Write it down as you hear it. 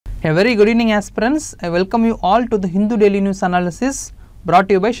A very good evening aspirants. I welcome you all to the Hindu Daily News Analysis brought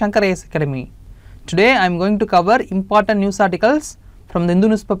to you by Shankar IAS Academy. Today I am going to cover important news articles from the Hindu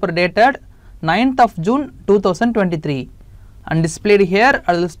newspaper dated 9th of June 2023, and displayed here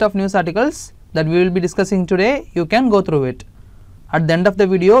are the list of news articles that we will be discussing today. You can go through it. At the end of the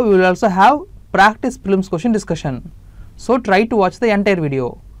video, we will also have practice prelims question discussion. So try to watch the entire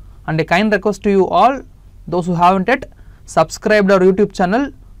video. And a kind request to you all, those who haven't yet subscribed our YouTube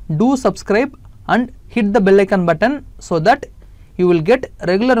channel, do subscribe and hit the bell icon button so that you will get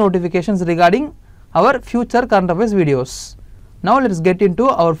regular notifications regarding our future current affairs videos. Now let us get into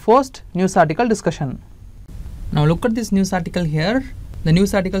our first news article discussion. Now look at this news article here. The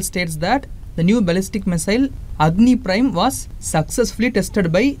news article states that the new ballistic missile Agni Prime was successfully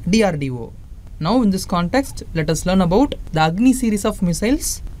tested by DRDO. Now in this context, let us learn about the Agni series of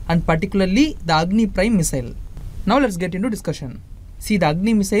missiles and particularly the Agni Prime missile. Now let's get into discussion. See, the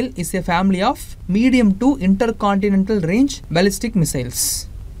Agni missile is a family of medium to intercontinental range ballistic missiles.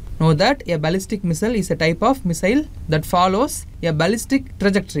 Know that a ballistic missile is a type of missile that follows a ballistic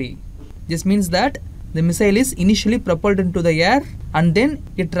trajectory. This means that the missile is initially propelled into the air and then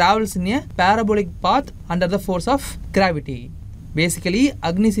it travels in a parabolic path under the force of gravity. Basically,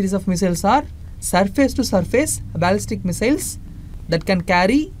 Agni series of missiles are surface to surface ballistic missiles that can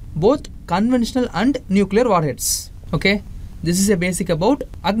carry both conventional and nuclear warheads. Okay. This is a basic about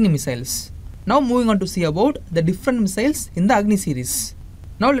Agni missiles. Now moving on to see about the different missiles in the Agni series.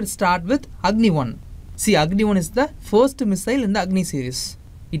 Now let's start with Agni 1. See, Agni 1 is the first missile in the Agni series.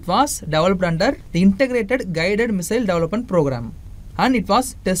 It was developed under the Integrated Guided Missile Development Program and it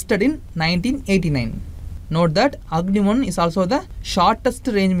was tested in 1989. Note that Agni 1 is also the shortest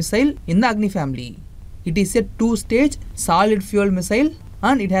range missile in the Agni family. It is a two-stage solid fuel missile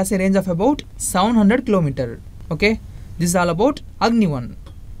and it has a range of about 700 km. Okay. This is all about Agni 1.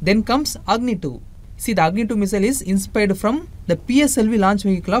 Then comes Agni 2. See, the Agni 2 missile is inspired from the PSLV launch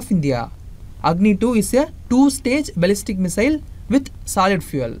vehicle of India. Agni 2 is a two-stage ballistic missile with solid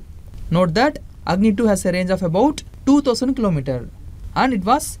fuel. Note that Agni 2 has a range of about 2000 km and it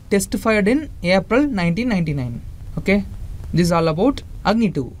was test fired in April 1999. Okay, this is all about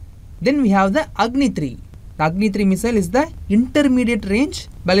Agni 2. Then we have the Agni 3. The Agni 3 missile is the intermediate range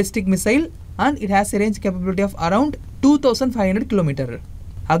ballistic missile and it has a range capability of around 2500 km.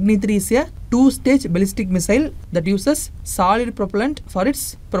 Agni 3 is a two-stage ballistic missile that uses solid propellant for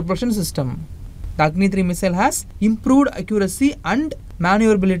its propulsion system. The Agni 3 missile has improved accuracy and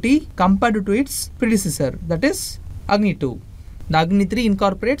maneuverability compared to its predecessor, that is Agni 2. The Agni 3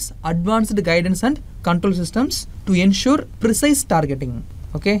 incorporates advanced guidance and control systems to ensure precise targeting.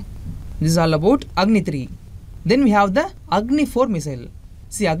 Okay, this is all about Agni 3. Then we have the Agni 4 missile.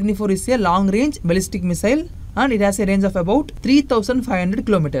 See, Agni 4 is a long-range ballistic missile and it has a range of about 3500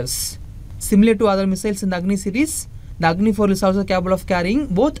 km. Similar to other missiles in the Agni series, the Agni 4 is also capable of carrying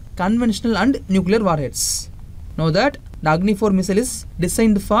both conventional and nuclear warheads. Know that the Agni 4 missile is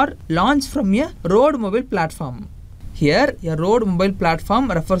designed for launch from a road mobile platform. Here, a road mobile platform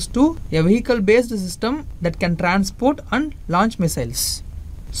refers to a vehicle-based system that can transport and launch missiles.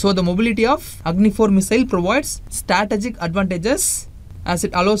 So, the mobility of Agni 4 missile provides strategic advantages as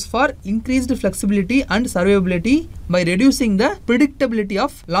it allows for increased flexibility and survivability by reducing the predictability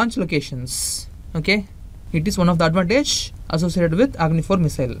of launch locations. Okay, it is one of the advantages associated with Agni 4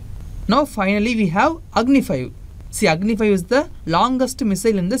 missile. Now finally we have Agni 5. See, Agni 5 is the longest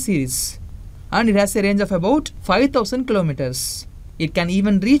missile in the series and it has a range of about 5000 km. It can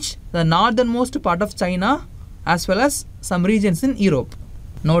even reach the northernmost part of China as well as some regions in Europe.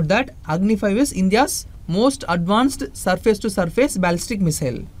 Note that Agni 5 is India's most advanced surface-to-surface ballistic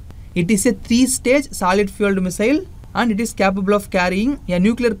missile. It is a three-stage solid-fueled missile and it is capable of carrying a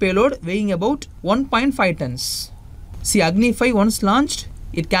nuclear payload weighing about 1.5 tons. See, Agni 5 once launched,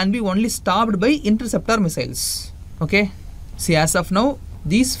 it can be only stopped by interceptor missiles. Okay. See, as of now,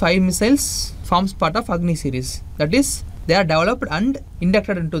 these 5 missiles forms part of Agni series. That is, they are developed and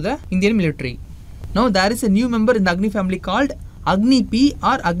inducted into the Indian military. Now, there is a new member in the Agni family called Agni P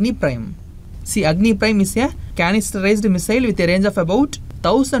or Agni Prime. See, Agni Prime is a canisterized missile with a range of about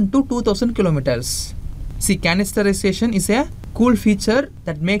 1000 to 2000 km. See, canisterization is a cool feature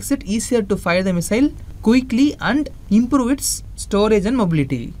that makes it easier to fire the missile quickly and improve its storage and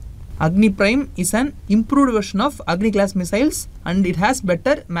mobility. Agni Prime is an improved version of Agni class missiles and it has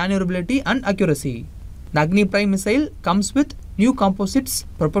better maneuverability and accuracy. The Agni Prime missile comes with new composites,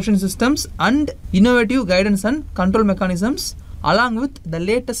 propulsion systems and innovative guidance and control mechanisms along with the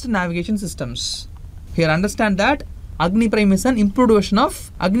latest navigation systems. Here understand that Agni Prime is an improved version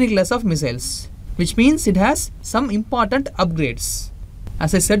of Agni class of missiles, which means it has some important upgrades.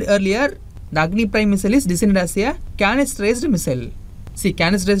 As I said earlier, the Agni Prime missile is designed as a canisterized missile. See,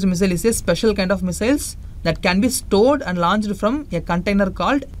 canisterized missile is a special kind of missiles that can be stored and launched from a container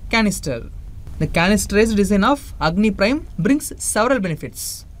called canister. The canisterized design of Agni Prime brings several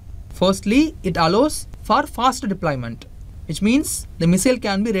benefits. Firstly, it allows for fast deployment, which means the missile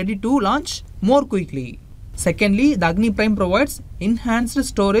can be ready to launch more quickly. Secondly, the Agni Prime provides enhanced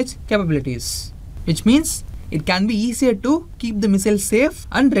storage capabilities, which means it can be easier to keep the missile safe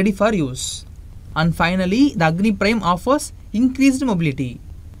and ready for use. And finally, the Agni Prime offers increased mobility,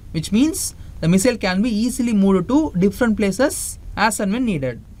 which means the missile can be easily moved to different places as and when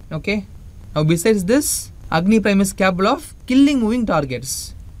needed. Okay. Now besides this, Agni Prime is capable of killing moving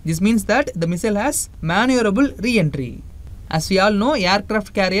targets. This means that the missile has maneuverable re-entry. As we all know,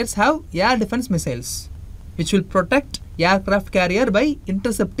 aircraft carriers have air defense missiles, which will protect aircraft carrier by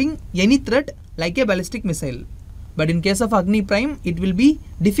intercepting any threat like a ballistic missile. But in case of Agni Prime, it will be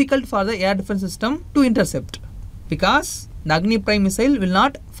difficult for the air defense system to intercept, because the Agni Prime missile will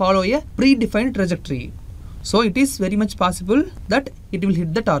not follow a predefined trajectory. So it is very much possible that it will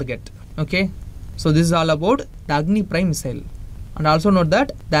hit the target. Okay. So this is all about the Agni Prime missile. And also note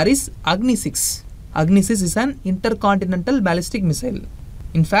that there is Agni 6. Agni 6 is an intercontinental ballistic missile.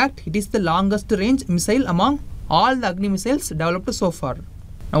 In fact, it is the longest range missile among all the Agni missiles developed so far.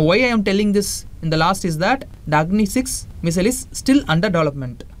 Now why I am telling this in the last is that the Agni 6 missile is still under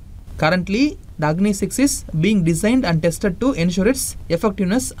development. Currently, the Agni 6 is being designed and tested to ensure its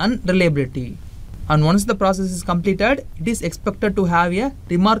effectiveness and reliability. And once the process is completed, it is expected to have a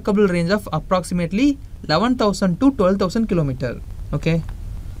remarkable range of approximately 11,000 to 12,000 km. Okay.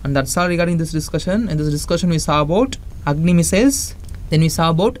 And that's all regarding this discussion. In this discussion, we saw about Agni missiles. Then we saw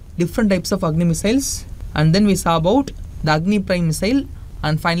about different types of Agni missiles. And then we saw about the Agni Prime missile.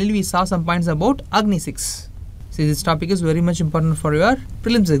 And finally, we saw some points about Agni 6. See, this topic is very much important for your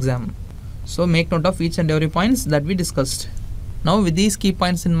prelims exam. So make note of each and every points that we discussed. Now with these key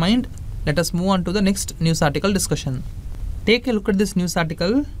points in mind, let us move on to the next news article discussion. Take a look at this news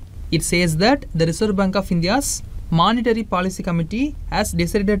article. It says that the Reserve Bank of India's Monetary Policy Committee has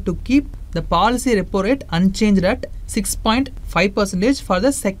decided to keep the policy repo rate unchanged at 6.5% for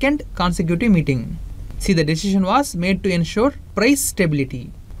the second consecutive meeting. See, the decision was made to ensure price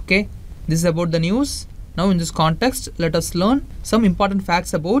stability. Okay, this is about the news. Now in this context, let us learn some important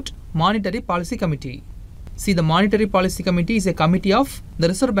facts about Monetary Policy Committee. See, the Monetary Policy Committee is a committee of the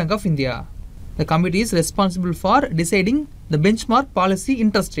Reserve Bank of India. The committee is responsible for deciding the benchmark policy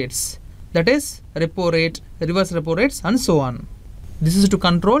interest rates, that is repo rate, reverse repo rates and so on. This is to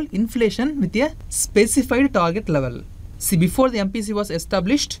control inflation with a specified target level. See, before the MPC was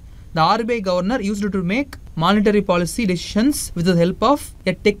established, the RBI governor used to make monetary policy decisions with the help of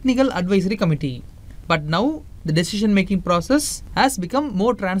a technical advisory committee. But now the decision making process has become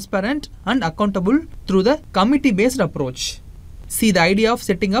more transparent and accountable through the committee based approach. See, the idea of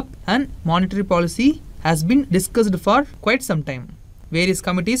setting up an monetary policy has been discussed for quite some time. Various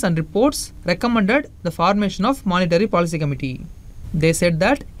committees and reports recommended the formation of Monetary Policy Committee. They said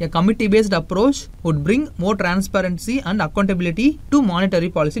that a committee based approach would bring more transparency and accountability to monetary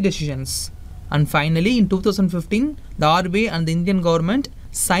policy decisions. And finally, in 2015, the RBI and the Indian government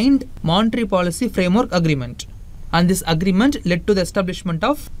signed Monetary Policy Framework Agreement. And this agreement led to the establishment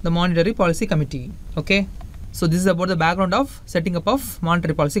of the Monetary Policy Committee. Okay. So this is about the background of setting up of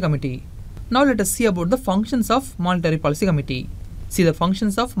Monetary Policy Committee. Now let us see about the functions of Monetary Policy Committee. See, the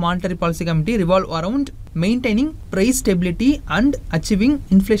functions of Monetary Policy Committee revolve around maintaining price stability and achieving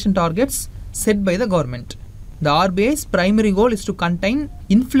inflation targets set by the government. The RBI's primary goal is to contain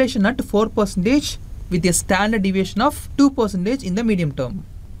inflation at 4% with a standard deviation of 2% in the medium term.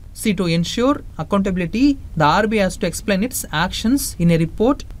 See, to ensure accountability, the RBI has to explain its actions in a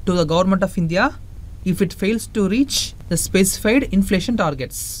report to the Government of India if it fails to reach the specified inflation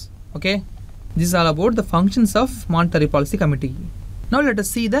targets. Okay, this is all about the functions of Monetary Policy Committee. Now let us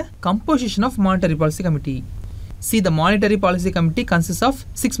see the composition of Monetary Policy Committee. See, the Monetary Policy Committee consists of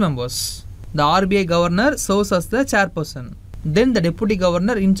 6 members. The RBI Governor serves as the chairperson. Then the Deputy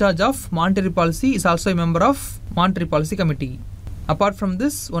Governor in charge of monetary policy is also a member of Monetary Policy Committee. Apart from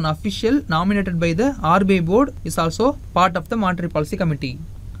this, one official nominated by the RBI board is also part of the Monetary Policy Committee.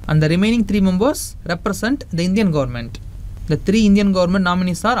 And the remaining 3 members represent the Indian government. The 3 Indian government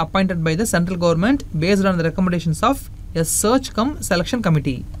nominees are appointed by the central government based on the recommendations of a search-cum-selection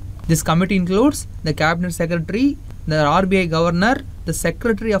committee. This committee includes the Cabinet Secretary, the RBI Governor, the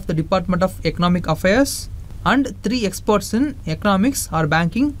Secretary of the Department of Economic Affairs, and 3 experts in economics or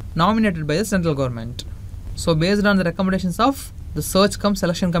banking nominated by the central government. So based on the recommendations of the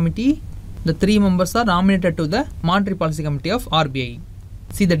search-cum-selection committee, the 3 members are nominated to the Monetary Policy Committee of RBI.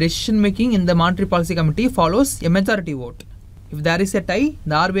 See, the decision making in the Monetary Policy Committee follows a majority vote. If there is a tie,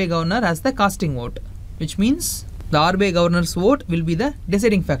 the RBI governor has the casting vote, which means the RBI governor's vote will be the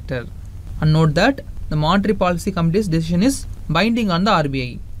deciding factor. And note that the Monetary Policy Committee's decision is binding on the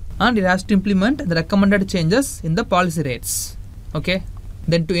RBI and it has to implement the recommended changes in the policy rates. Okay.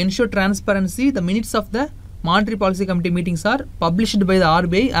 Then to ensure transparency, the minutes of the Monetary Policy Committee meetings are published by the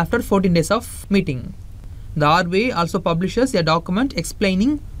RBI after 14 days of meeting. The RBI also publishes a document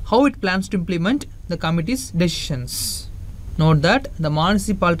explaining how it plans to implement the committee's decisions. Note that the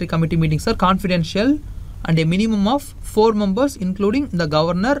Monetary Policy Committee meetings are confidential and a minimum of 4 members including the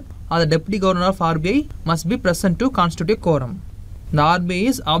governor or the deputy governor of RBI must be present to constitute a quorum. The RBI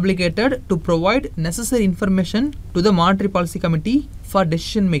is obligated to provide necessary information to the Monetary Policy Committee for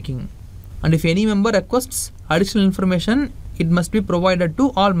decision making. And if any member requests additional information, it must be provided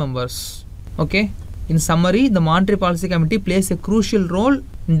to all members. Okay. In summary, the Monetary Policy Committee plays a crucial role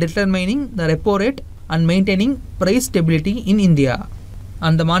in determining the repo rate and maintaining price stability in India.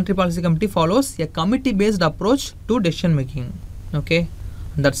 And the Monetary Policy Committee follows a committee-based approach to decision making. Okay.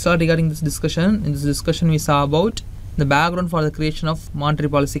 And that's all regarding this discussion. In this discussion, we saw about the background for the creation of Monetary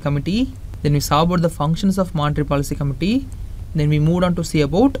Policy Committee. Then we saw about the functions of Monetary Policy Committee. Then we moved on to see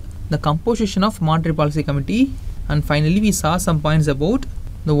about the composition of Monetary Policy Committee. And finally, we saw some points about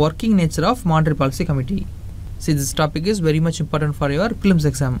the working nature of Monetary Policy Committee. See, this topic is very much important for your prelims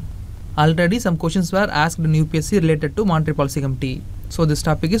exam. Already some questions were asked in UPSC related to Monetary Policy Committee. So this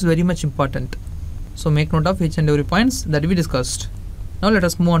topic is very much important. So make note of each and every points that we discussed. Now let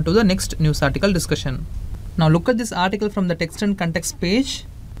us move on to the next news article discussion. Now look at this article from the text and context page.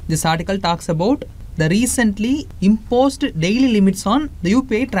 This article talks about the recently imposed daily limits on the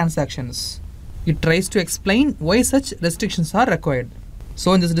UPI transactions. It tries to explain why such restrictions are required.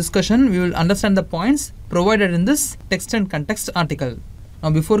 So in this discussion, we will understand the points provided in this text and context article. Now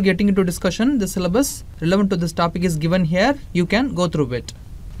before getting into discussion, the syllabus relevant to this topic is given here. You can go through it.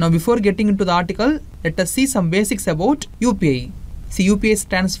 Now before getting into the article, let us see some basics about UPI. See, UPI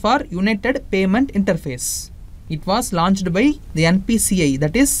stands for United Payment Interface. It was launched by the NPCI,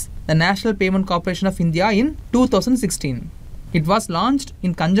 that is the National Payment Corporation of India, in 2016. It was launched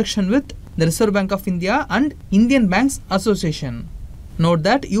in conjunction with the Reserve Bank of India and Indian Banks Association. Note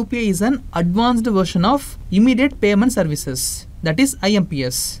that UPI is an advanced version of immediate payment services, that is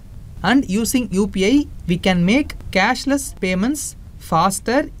IMPS. And using UPI, we can make cashless payments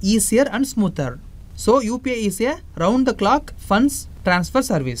faster, easier and smoother. So UPI is a round-the-clock funds transfer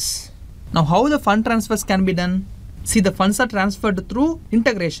service. Now how the fund transfers can be done? See, the funds are transferred through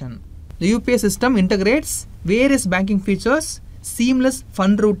integration. The UPI system integrates various banking features, seamless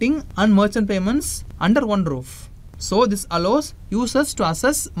fund routing and merchant payments under one roof. So this allows users to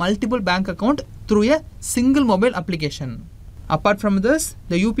access multiple bank accounts through a single mobile application. Apart from this,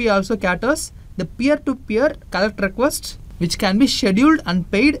 the UPI also caters the peer-to-peer collect requests, which can be scheduled and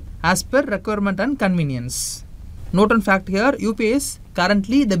paid as per requirement and convenience. Note on fact here, UPI is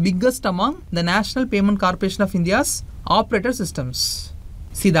currently the biggest among the National Payment Corporation of India's operator systems.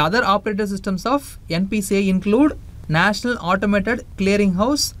 See, the other operator systems of NPCI include National Automated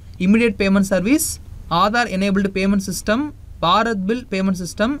Clearinghouse, Immediate Payment Service, Aadhaar Enabled Payment System, Bharat Bill Payment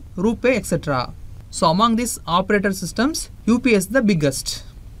System, RuPay, etc. So among these operator systems, UPI is the biggest.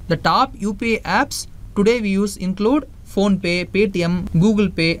 The top UPI apps today we use include PhonePe, Paytm, Google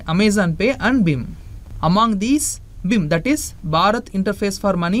Pay, Amazon Pay and BHIM. Among these, BHIM, that is Bharat Interface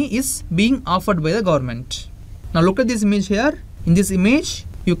for Money, is being offered by the government. Now look at this image here. In this image,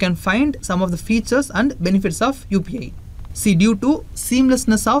 you can find some of the features and benefits of UPI. See, due to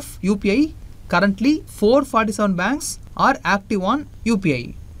seamlessness of UPI, currently 447 banks are active on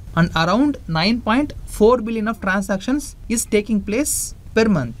UPI and around 9.4 billion of transactions is taking place per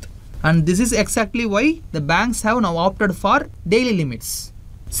month. And this is exactly why the banks have now opted for daily limits.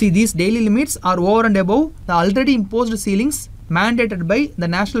 See, these daily limits are over and above the already imposed ceilings mandated by the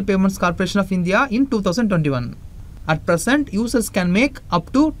National Payments Corporation of India in 2021. At present, users can make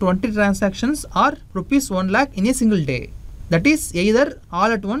up to 20 transactions or rupees 1 lakh in a single day. That is either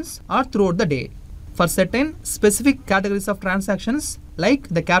all at once or throughout the day. For certain specific categories of transactions like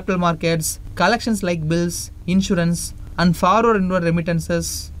the capital markets, collections like bills, insurance and forward and inward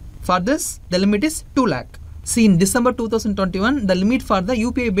remittances. For this, the limit is 2 lakh. See, in December 2021, the limit for the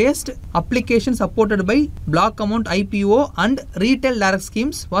UPI-based application supported by block amount IPO and retail direct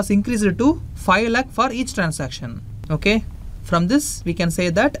schemes was increased to 5 lakh for each transaction. Okay. From this, we can say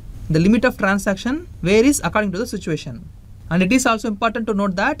that the limit of transaction varies according to the situation. And it is also important to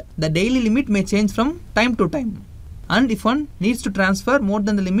note that the daily limit may change from time to time. And if one needs to transfer more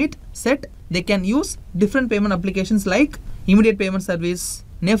than the limit set, they can use different payment applications like immediate payment service,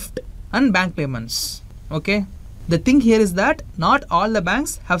 NEFT and bank payments. Okay. The thing here is that not all the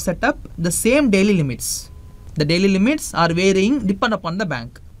banks have set up the same daily limits. The daily limits are varying depending upon the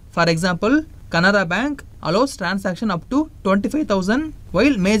bank. For example, Canara Bank allows transaction up to 25,000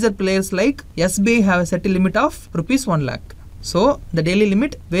 while major players like SBI have a set limit of rupees 1 lakh. So the daily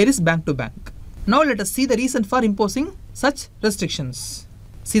limit varies bank to bank. Now let us see the reason for imposing such restrictions.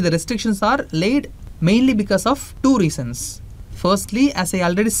 See, the restrictions are laid mainly because of two reasons. Firstly, as I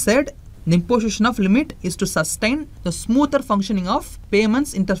already said, the imposition of limit is to sustain the smoother functioning of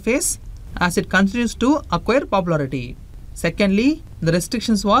payments interface as it continues to acquire popularity. Secondly, the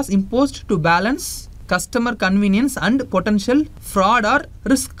restrictions was imposed to balance customer convenience and potential fraud or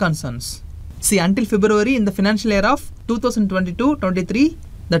risk concerns. See, until February in the financial year of 2022-23,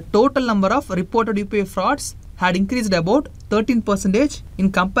 the total number of reported UPI frauds had increased about 13%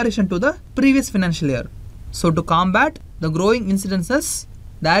 in comparison to the previous financial year. So to combat the growing incidences,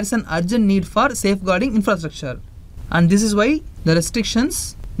 there is an urgent need for safeguarding infrastructure. And this is why the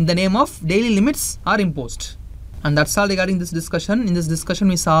restrictions in the name of daily limits are imposed. And that's all regarding this discussion. In this discussion,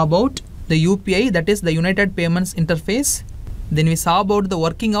 we saw about the UPI, that is the United Payments Interface. Then we saw about the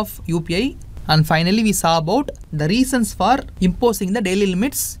working of UPI. And finally, we saw about the reasons for imposing the daily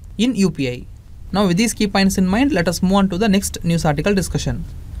limits in UPI. Now, with these key points in mind, let us move on to the next news article discussion.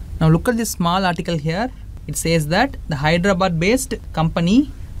 Now, look at this small article here. It says that the Hyderabad-based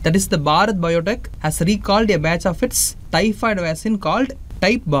company, that is the Bharat Biotech, has recalled a batch of its typhoid vaccine called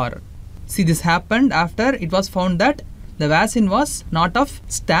Type Bar. See, this happened after it was found that the vaccine was not of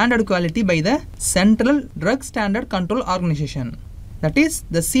standard quality by the Central Drug Standard Control Organization, that is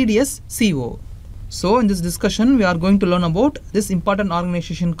the CDS-CO. So, in this discussion, we are going to learn about this important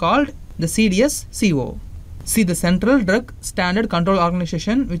organization called the CDS-CO. See, the Central Drug Standard Control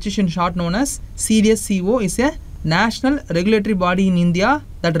Organization, which is in short known as CDS-CO, is a national regulatory body in India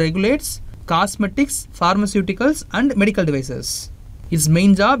that regulates cosmetics, pharmaceuticals and medical devices. Its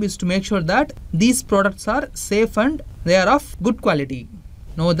main job is to make sure that these products are safe and they are of good quality.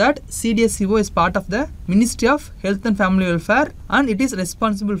 Know that CDS-CO is part of the Ministry of Health and Family Welfare and it is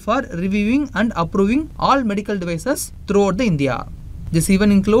responsible for reviewing and approving all medical devices throughout the India. This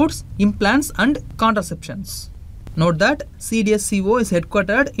even includes implants and contraceptions. Note that CDS-CO is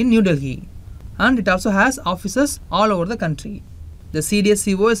headquartered in New Delhi and it also has offices all over the country. The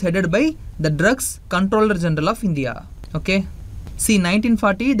CDS-CO is headed by the Drugs Controller General of India. Okay. See,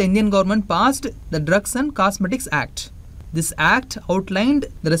 1940, the Indian government passed the Drugs and Cosmetics Act. This act outlined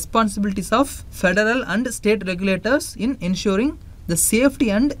the responsibilities of federal and state regulators in ensuring the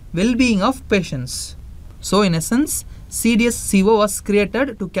safety and well-being of patients. So, in essence, CDS-CO was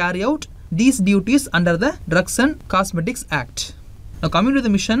created to carry out these duties under the Drugs and Cosmetics Act. Now, coming to the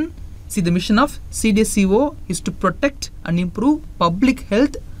mission, see, the mission of CDS-CO is to protect and improve public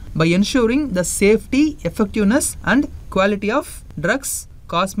health by ensuring the safety, effectiveness and quality of drugs,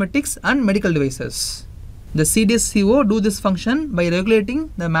 cosmetics and medical devices. The CDS-CO do this function by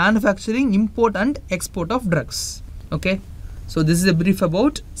regulating the manufacturing, import and export of drugs. Okay. So, this is a brief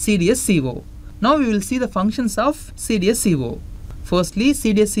about CDS-CO. Now, we will see the functions of CDS-CO. Firstly,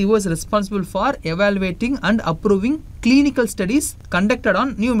 CDS-CO is responsible for evaluating and approving clinical studies conducted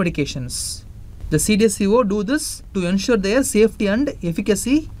on new medications. The CDS-CO do this to ensure their safety and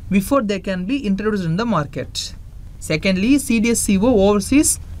efficacy before they can be introduced in the market. Secondly, CDS-CO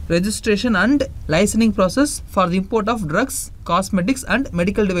oversees registration and licensing process for the import of drugs, cosmetics and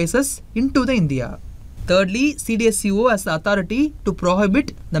medical devices into the India. Thirdly, CDS-CO has the authority to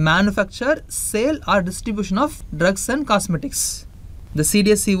prohibit the manufacture, sale or distribution of drugs and cosmetics. The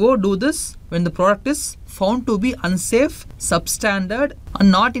CDS-CO do this when the product is found to be unsafe, substandard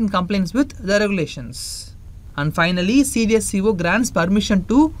and not in compliance with the regulations. And finally, CDS-CO grants permission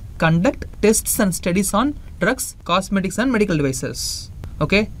to conduct tests and studies on drugs, cosmetics and medical devices.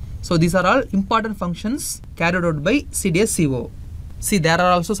 Okay. So, these are all important functions carried out by CDS-CO. See, there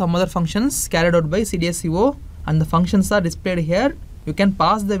are also some other functions carried out by CDS-CO and the functions are displayed here. You can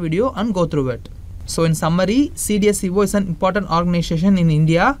pause the video and go through it. So, in summary, CDS-CO is an important organization in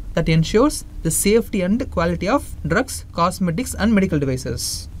India that ensures the safety and quality of drugs, cosmetics and medical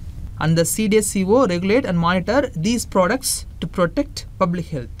devices. And the CDS-CO regulate and monitor these products to protect public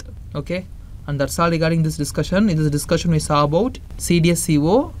health. Okay. And that's all regarding this discussion. In this discussion, we saw about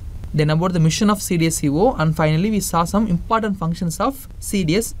CDS-CO, then about the mission of CDS-CO, and finally, we saw some important functions of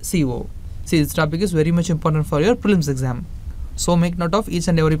CDS-CO. See, this topic is very much important for your prelims exam. So, make note of each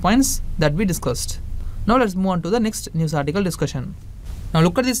and every points that we discussed. Now, let's move on to the next news article discussion. Now,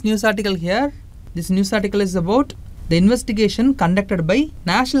 look at this news article here. This news article is about the investigation conducted by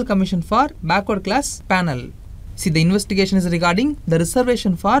National Commission for Backward Class panel. See, the investigation is regarding the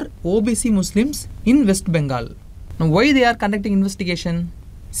reservation for OBC Muslims in West Bengal. Now, why they are conducting investigation?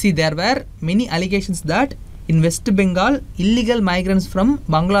 See, there were many allegations that in West Bengal, illegal migrants from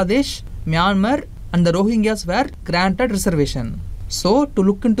Bangladesh, Myanmar and the Rohingyas were granted reservation. So, to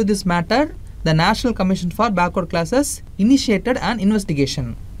look into this matter, the National Commission for Backward Classes initiated an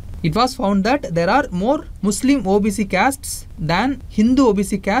investigation. It was found that there are more Muslim OBC castes than Hindu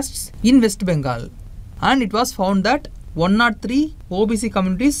OBC castes in West Bengal. And it was found that 103 OBC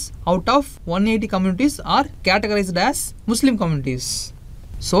communities out of 180 communities are categorized as Muslim communities.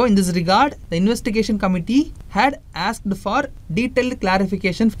 So, in this regard, the investigation committee had asked for detailed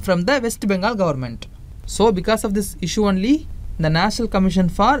clarification from the West Bengal government. So, because of this issue only, the National Commission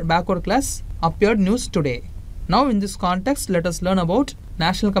for Backward Class appeared news today. Now, in this context, let us learn about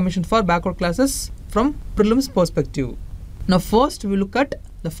National Commission for Backward Classes from prelims perspective. Now, first we look at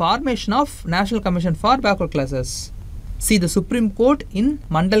the formation of National Commission for Backward Classes. See, the Supreme Court in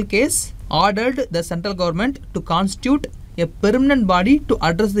Mandal case ordered the central government to constitute a permanent body to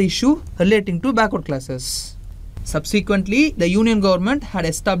address the issue relating to backward classes. Subsequently, the Union government had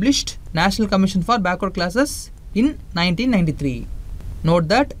established National Commission for Backward Classes in 1993. Note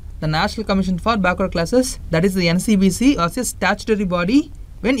that the National Commission for Backward Classes, that is the NCBC, was a statutory body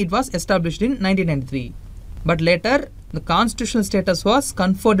when it was established in 1993. But later, the constitutional status was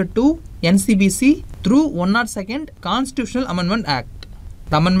conferred to NCBC through 102nd Constitutional Amendment Act.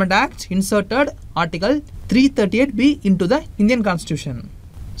 The Amendment Act inserted Article 338B into the Indian Constitution.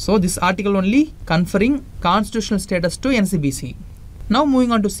 So, this article only conferring constitutional status to NCBC. Now,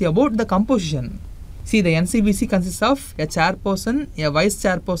 moving on to see about the composition. See, the NCBC consists of a chairperson, a vice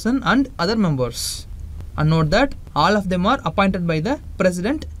chairperson and other members. And note that all of them are appointed by the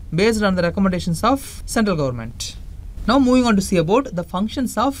President based on the recommendations of central government. Now, moving on to see about the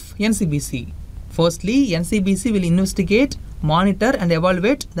functions of NCBC. Firstly, NCBC will investigate, monitor and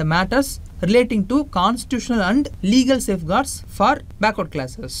evaluate the matters relating to constitutional and legal safeguards for backward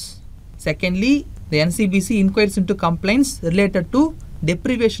classes. Secondly, the NCBC inquires into complaints related to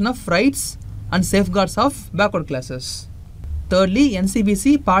deprivation of rights and safeguards of backward classes. Thirdly,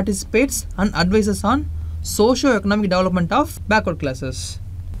 NCBC participates and advises on socio-economic development of backward classes.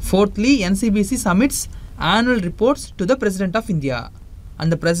 Fourthly, NCBC submits annual reports to the President of India,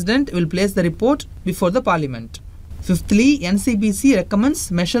 and the President will place the report before the Parliament. Fifthly, NCBC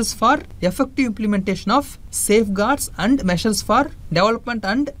recommends measures for effective implementation of safeguards and measures for development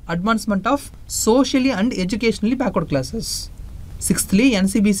and advancement of socially and educationally backward classes. Sixthly,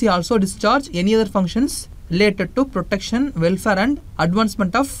 NCBC also discharge any other functions related to protection, welfare and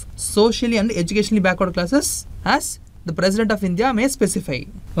advancement of socially and educationally backward classes as the President of India may specify.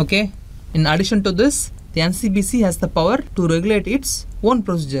 Okay. In addition to this, the NCBC has the power to regulate its own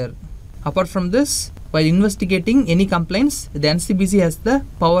procedure. Apart from this, while investigating any complaints, the NCBC has the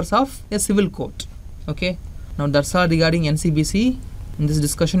powers of a civil court. Okay. Now that's all regarding NCBC. In this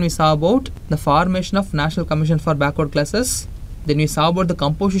discussion, we saw about the formation of National Commission for Backward Classes. Then we saw about the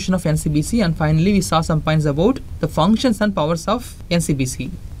composition of NCBC, and finally we saw some points about the functions and powers of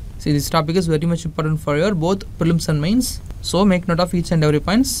NCBC. See, this topic is very much important for your both prelims and mains. So make note of each and every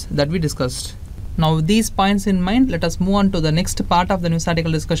points that we discussed. Now with these points in mind, let us move on to the next part of the news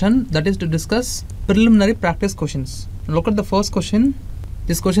article discussion, that is to discuss preliminary practice questions. Now look at the first question.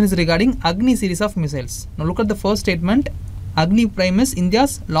 This question is regarding Agni series of missiles. Now look at the first statement. Agni Prime is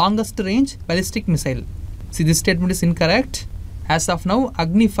India's longest range ballistic missile. See, this statement is incorrect. As of now,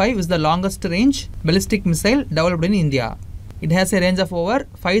 Agni 5 is the longest range ballistic missile developed in India. It has a range of over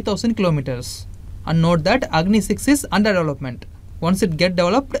 5,000 kilometers. And note that Agni 6 is under development. Once it gets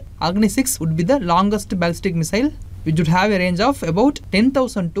developed, Agni 6 would be the longest ballistic missile, which would have a range of about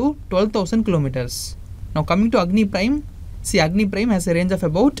 10,000 to 12,000 kilometers. Now coming to Agni Prime, see, Agni Prime has a range of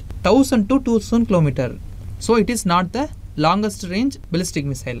about 1,000 to 2,000 kilometers. So it is not the longest range ballistic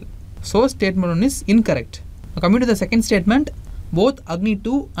missile. So statement 1 is incorrect. Now coming to the second statement, both Agni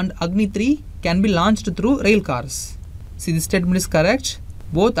 2 and Agni 3 can be launched through rail cars. See, this statement is correct.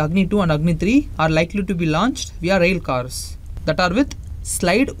 Both Agni 2 and Agni 3 are likely to be launched via rail cars that are with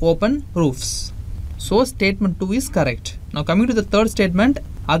slide open roofs. So statement 2 is correct. Now coming to the third statement,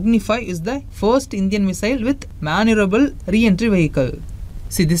 Agni 5 is the first Indian missile with maneuverable re-entry vehicle.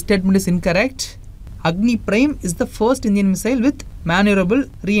 See, this statement is incorrect. Agni Prime is the first Indian missile with maneuverable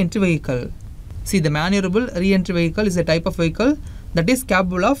re-entry vehicle. See, the maneuverable re-entry vehicle is a type of vehicle that is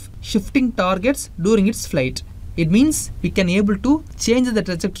capable of shifting targets during its flight. It means we can able to change the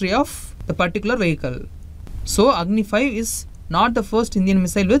trajectory of the particular vehicle. So Agni 5 is not the first Indian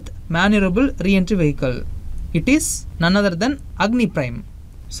missile with maneuverable re-entry vehicle. It is none other than Agni Prime.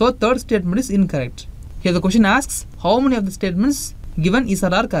 So third statement is incorrect. Here the question asks how many of the statements given is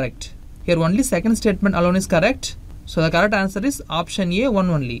or are correct. Here only second statement alone is correct. So the correct answer is option A, 1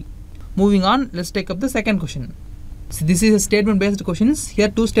 only. Moving on, let's take up the second question. See, this is a statement based questions. Here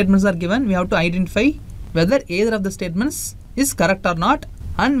two statements are given. We have to identify whether either of the statements is correct or not,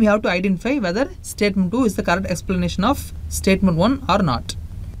 and we have to identify whether statement 2 is the correct explanation of statement 1 or not.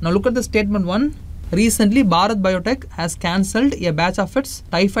 Now look at the statement 1. Recently, Bharat Biotech has cancelled a batch of its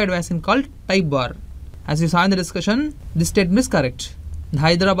typhoid vaccine called Type Bar. As you saw in the discussion, this statement is correct. The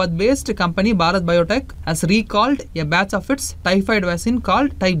Hyderabad-based company Bharat Biotech has recalled a batch of its typhoid vaccine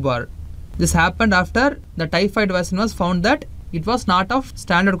called Type Bar. This happened after the typhoid vaccine was found that it was not of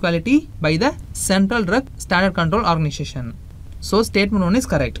standard quality by the Central Drug Standard Control Organization. So statement 1 is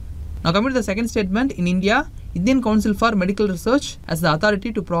correct. Now coming to the second statement, in India, Indian Council for Medical Research has the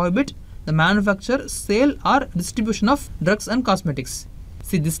authority to prohibit the manufacture, sale or distribution of drugs and cosmetics.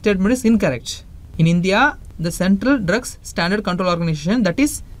 See, this statement is incorrect. In India, the Central Drugs Standard Control Organization, that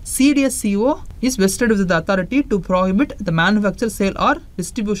is CDSCO, is vested with the authority to prohibit the manufacture, sale or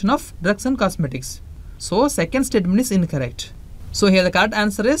distribution of drugs and cosmetics. So second statement is incorrect. So here the correct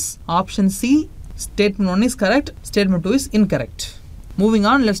answer is option C. Statement 1 is correct, statement 2 is incorrect. Moving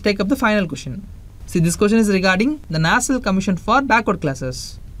on, let's take up the final question. See, this question is regarding the National Commission for Backward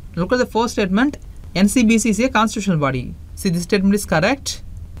Classes. Look at the first statement. NCBC is a constitutional body. See, this statement is correct.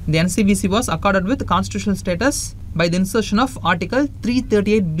 The NCBC was accorded with constitutional status by the insertion of Article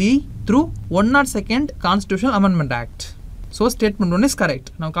 338B through 102nd Constitutional Amendment Act. So statement 1 is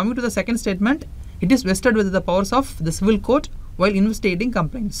correct. Now coming to the second statement, it is vested with the powers of the civil court while investigating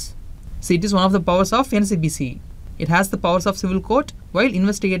complaints. See, it is one of the powers of NCBC. It has the powers of civil court while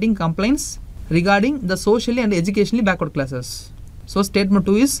investigating complaints regarding the socially and educationally backward classes. So statement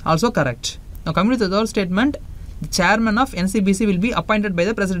 2 is also correct. Now coming to the third statement, the chairman of NCBC will be appointed by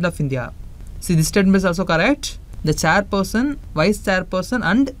the President of India. See, this statement is also correct. The chairperson, vice chairperson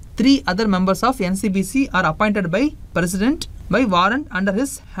and 3 other members of NCBC are appointed by President by warrant under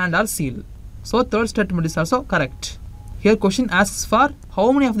his hand or seal. So third statement is also correct. Here question asks for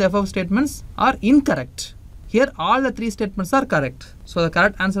how many of the above statements are incorrect. Here all the 3 statements are correct. So the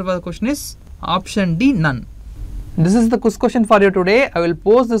correct answer for the question is option D, none. This is the quiz question for you today. I will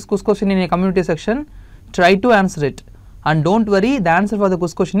post this quiz question in a community section. Try to answer it. And don't worry, the answer for the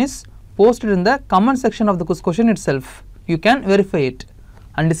quiz question is posted in the comment section of the quiz question itself. You can verify it.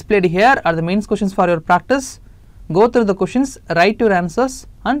 And displayed here are the main questions for your practice. Go through the questions, write your answers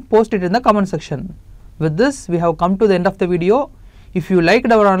and post it in the comment section. With this, we have come to the end of the video. If you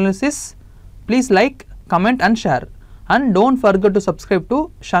liked our analysis, please like, comment and share. And don't forget to subscribe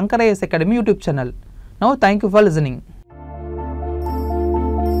to Shankar IAS Academy YouTube channel. Now, thank you for listening.